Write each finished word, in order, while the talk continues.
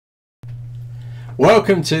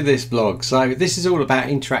Welcome to this vlog. So this is all about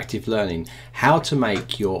interactive learning, how to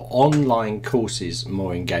make your online courses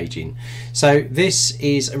more engaging. So this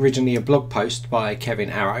is originally a blog post by Kevin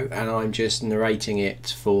Arrow and I'm just narrating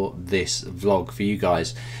it for this vlog for you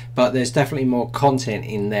guys, but there's definitely more content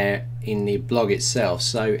in there in the blog itself,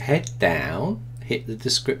 so head down, hit the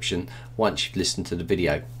description once you've listened to the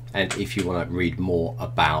video and if you want to read more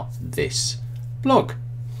about this blog.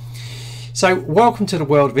 So welcome to the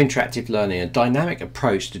world of interactive learning, a dynamic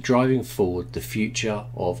approach to driving forward the future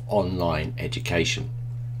of online education.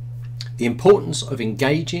 The importance of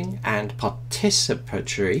engaging and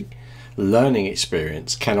participatory learning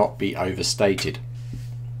experience cannot be overstated.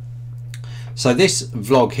 So this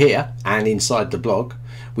vlog here and inside the blog,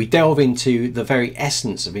 we delve into the very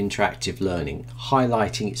essence of interactive learning,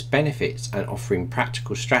 highlighting its benefits and offering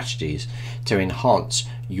practical strategies to enhance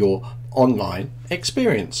your online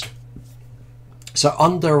experience. So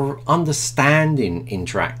understanding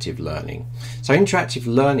interactive learning. So interactive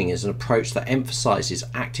learning is an approach that emphasizes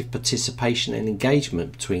active participation and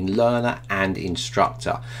engagement between learner and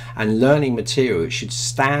instructor, and learning material should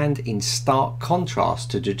stand in stark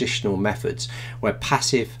contrast to traditional methods where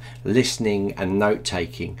passive listening and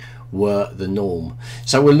note-taking were the norm.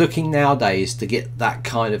 So we're looking nowadays to get that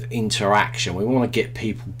kind of interaction. We want to get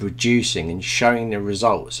people producing and showing the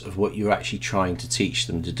results of what you're actually trying to teach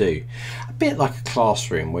them to do. A bit like a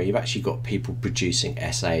classroom where you've actually got people producing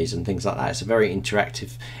essays and things like that. It's a very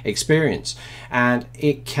interactive experience, and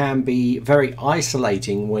it can be very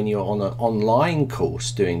isolating when you're on an online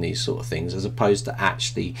course doing these sort of things as opposed to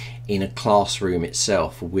actually in a classroom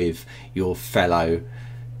itself with your fellow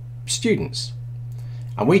students.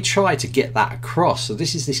 And we try to get that across. So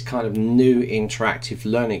this is this kind of new interactive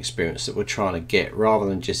learning experience that we're trying to get, rather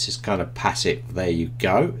than just this kind of passive, there you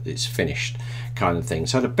go, it's finished kind of thing.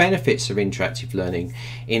 So the benefits of interactive learning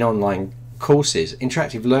in online courses.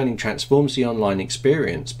 Interactive learning transforms the online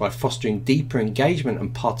experience by fostering deeper engagement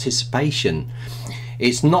and participation.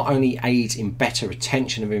 It's not only aids in better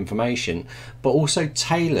retention of information, but also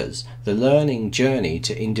tailors the learning journey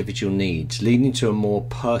to individual needs, leading to a more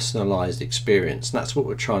personalized experience. And that's what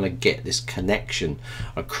we're trying to get, this connection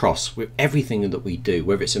across with everything that we do,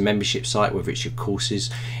 whether it's a membership site, whether it's your courses.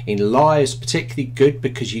 In live is particularly good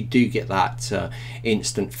because you do get that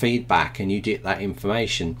instant feedback and you get that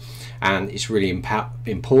information, and it's really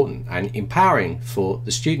important and empowering for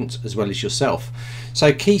the students as well as yourself.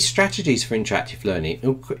 So key strategies for interactive learning: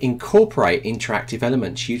 incorporate interactive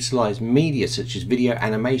elements, utilize media such as video,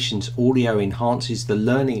 animations, audio enhances the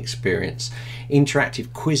learning experience,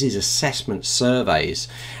 interactive quizzes, assessments, surveys,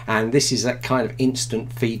 and this is that kind of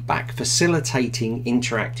instant feedback, facilitating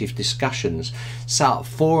interactive discussions, set up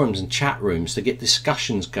forums and chat rooms to get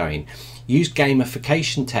discussions going. Use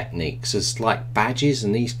gamification techniques as like badges,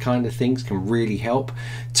 and these kind of things can really help.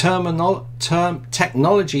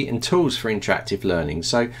 Technology and tools for interactive learning.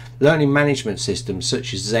 So learning management systems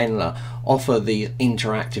such as Zenler offer the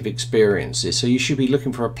interactive experiences. So you should be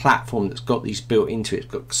looking for a platform that's got these built into it.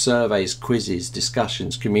 It's got surveys, quizzes,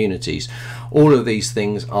 discussions, communities. All of these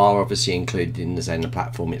things are obviously included in the Zenler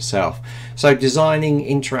platform itself. So designing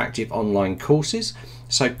interactive online courses.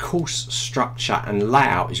 So course structure and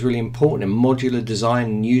layout is really important, and modular design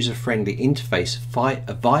and user-friendly interface are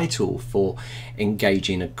vital for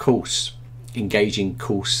engaging course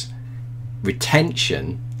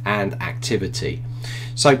retention and activity.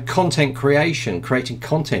 So content creation, creating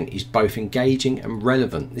content is both engaging and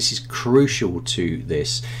relevant. This is crucial to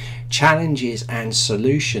this. Challenges and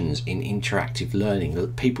solutions in interactive learning.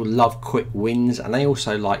 People love quick wins and they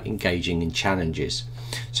also like engaging in challenges.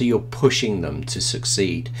 So you're pushing them to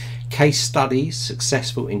succeed. Case studies,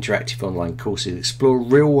 successful interactive online courses explore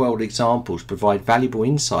real-world examples, provide valuable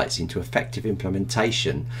insights into effective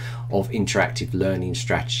implementation of interactive learning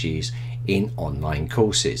strategies in online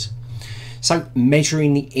courses. So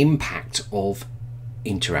measuring the impact of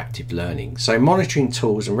interactive learning. So monitoring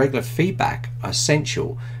tools and regular feedback are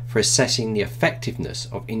essential for assessing the effectiveness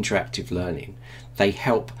of interactive learning. They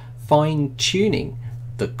help fine-tuning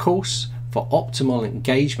the course for optimal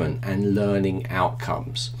engagement and learning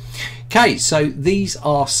outcomes. Okay, so these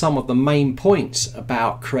are some of the main points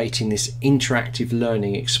about creating this interactive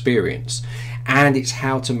learning experience, and it's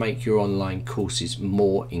how to make your online courses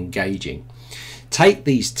more engaging. Take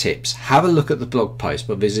these tips, have a look at the blog post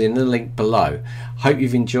by visiting the link below. Hope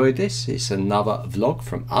you've enjoyed this. It's another vlog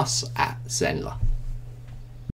from us at Zenler.